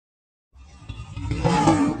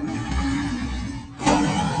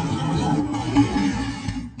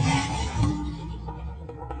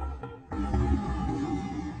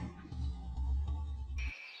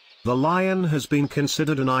The lion has been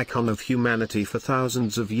considered an icon of humanity for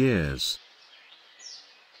thousands of years.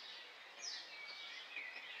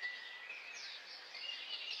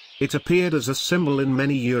 It appeared as a symbol in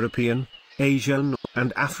many European, Asian,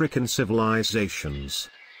 and African civilizations.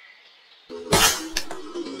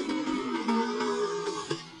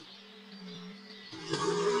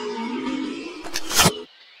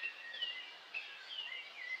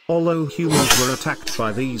 Although humans were attacked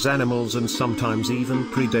by these animals and sometimes even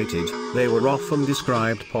predated, they were often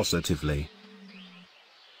described positively.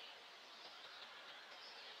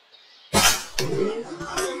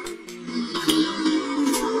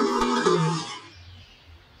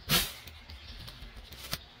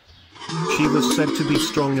 She was said to be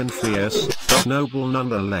strong and fierce, but noble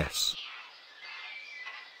nonetheless.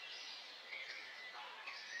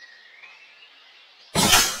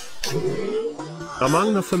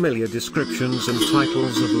 Among the familiar descriptions and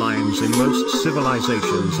titles of lions in most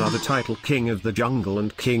civilizations are the title King of the Jungle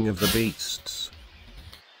and King of the Beasts.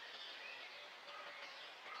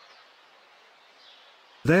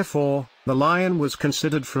 Therefore, the lion was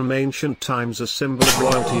considered from ancient times a symbol of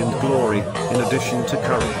royalty and glory, in addition to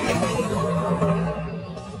courage.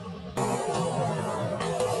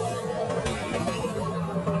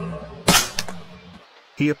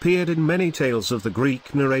 He appeared in many tales of the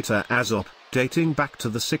Greek narrator Aesop, dating back to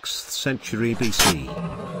the 6th century BC.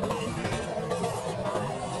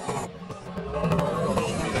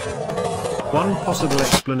 One possible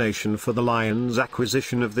explanation for the lion's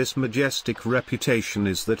acquisition of this majestic reputation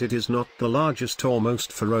is that it is not the largest or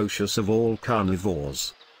most ferocious of all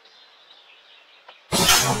carnivores.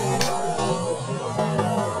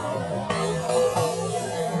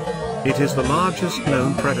 It is the largest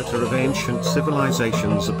known predator of ancient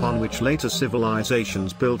civilizations upon which later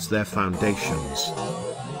civilizations built their foundations.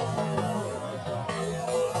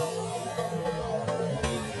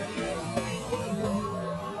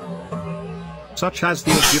 Such as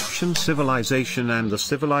the Egyptian civilization and the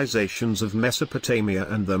civilizations of Mesopotamia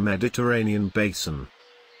and the Mediterranean basin.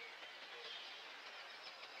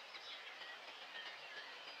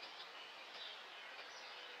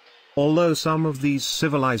 Although some of these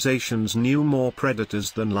civilizations knew more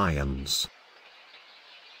predators than lions.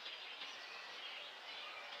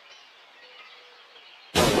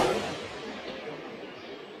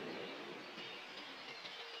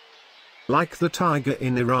 Like the tiger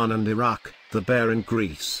in Iran and Iraq, the bear in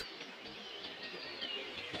Greece.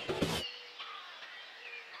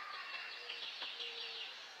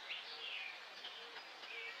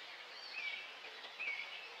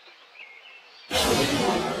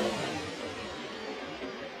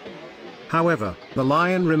 However, the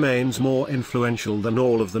lion remains more influential than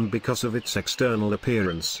all of them because of its external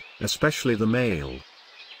appearance, especially the male.